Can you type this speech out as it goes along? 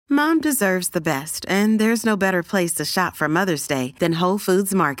Mom deserves the best, and there's no better place to shop for Mother's Day than Whole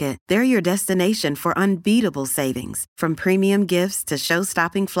Foods Market. They're your destination for unbeatable savings, from premium gifts to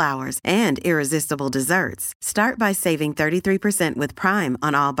show-stopping flowers and irresistible desserts. Start by saving 33% with Prime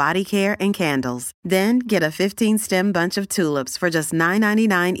on all body care and candles. Then get a 15-stem bunch of tulips for just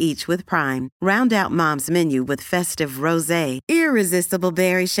 $9.99 each with Prime. Round out Mom's menu with festive rosé, irresistible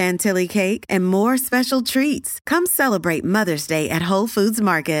berry chantilly cake, and more special treats. Come celebrate Mother's Day at Whole Foods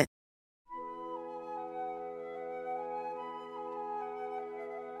Market.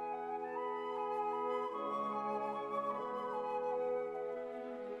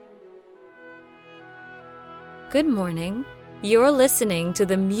 Good morning. You're listening to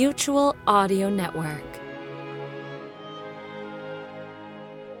the Mutual Audio Network.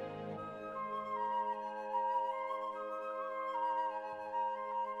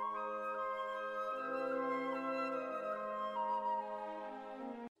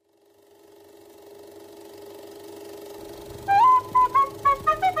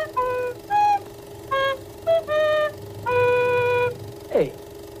 Hey,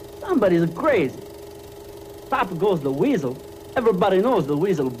 somebody's crazy. Pop goes the weasel. Everybody knows the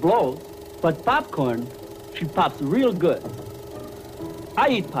weasel blows. But popcorn, she pops real good. I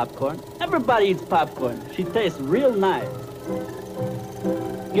eat popcorn. Everybody eats popcorn. She tastes real nice.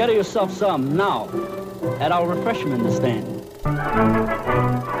 Get yourself some now at our refreshment stand.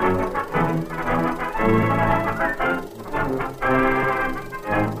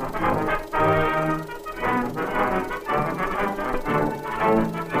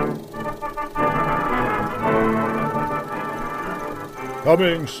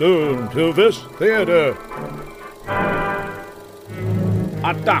 Coming soon to this theater.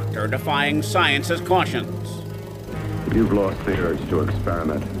 A doctor defying science's cautions. You've lost the urge to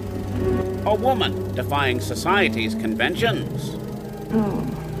experiment. A woman defying society's conventions. Oh,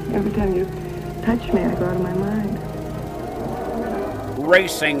 every time you touch me, I go out of my mind.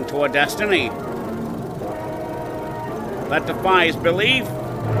 Racing to a destiny that defies belief.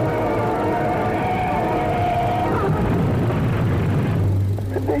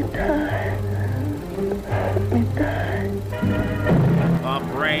 Let me die. A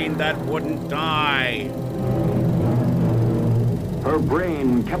brain that wouldn't die. Her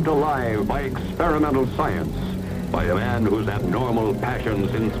brain kept alive by experimental science, by a man whose abnormal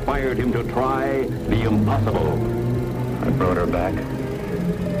passions inspired him to try the impossible. I brought her back.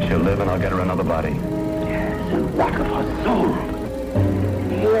 She'll live and I'll get her another body. It's the rock of her soul.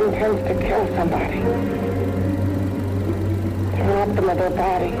 He intends to kill somebody. To rob them of their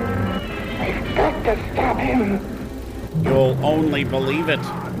body. We've got to stop him. You'll only believe it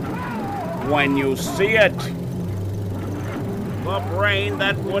when you see it. The brain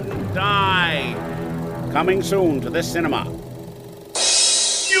that wouldn't die. Coming soon to this cinema.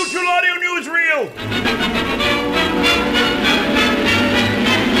 Mutual Audio Newsreel.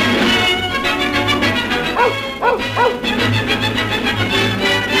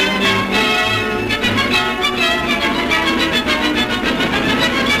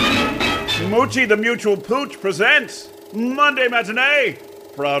 Moochie the Mutual Pooch presents Monday Matinee,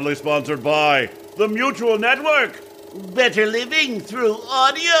 proudly sponsored by the Mutual Network. Better living through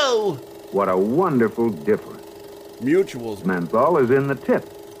audio. What a wonderful difference. Mutual's Menthol is in the tip,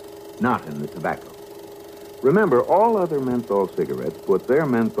 not in the tobacco. Remember, all other menthol cigarettes put their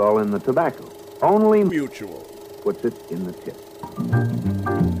menthol in the tobacco. Only Mutual puts it in the tip.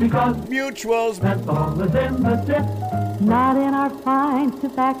 Because Mutual's menthol is in the tip. Not in our fine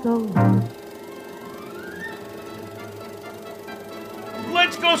tobacco.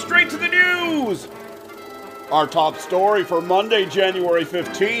 Let's go straight to the news. Our top story for Monday, January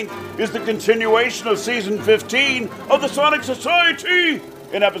 15th, is the continuation of Season 15 of the Sonic Society.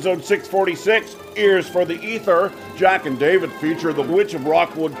 In episode 646, Ears for the Ether, Jack and David feature The Witch of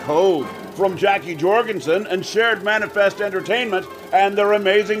Rockwood Cove from Jackie Jorgensen and Shared Manifest Entertainment and their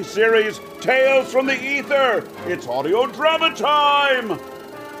amazing series, Tales from the Ether. It's audio drama time.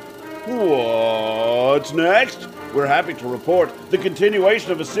 What's next? We're happy to report the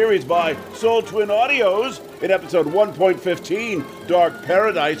continuation of a series by Soul Twin Audios in episode 1.15, Dark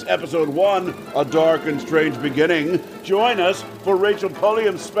Paradise, episode 1, A Dark and Strange Beginning. Join us for Rachel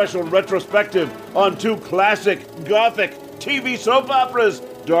Pulliam's special retrospective on two classic gothic TV soap operas,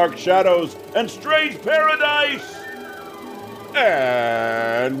 Dark Shadows and Strange Paradise.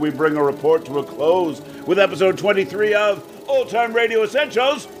 And we bring a report to a close with episode 23 of Old Time Radio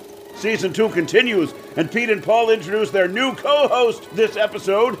Essentials. Season 2 continues, and Pete and Paul introduce their new co-host this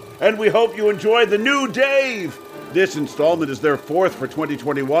episode, and we hope you enjoy the new Dave. This installment is their fourth for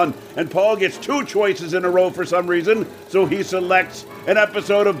 2021, and Paul gets 2 choices in a row for some reason, so he selects an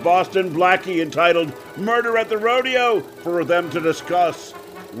episode of Boston Blackie entitled Murder at the Rodeo for them to discuss.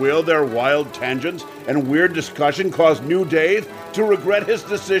 Will their wild tangents and weird discussion cause New Dave to regret his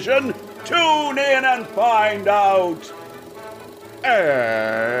decision? Tune in and find out!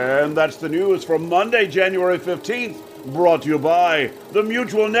 And that's the news for Monday, January 15th, brought to you by the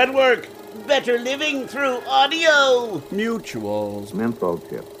Mutual Network. Better living through audio. Mutuals. Menthol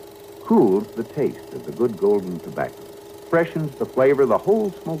tip cools the taste of the good golden tobacco, freshens the flavor the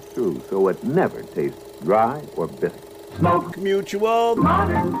whole smoke through so it never tastes dry or bitter. Smoke Mutual.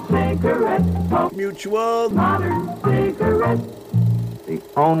 Modern cigarette. Smoke Mutual. modern cigarette. The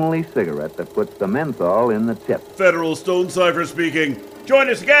only cigarette that puts the menthol in the tip. Federal Stone Cipher speaking. Join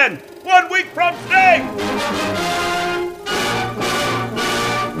us again 1 week from today.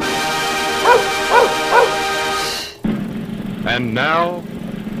 And now,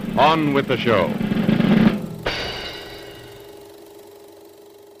 on with the show.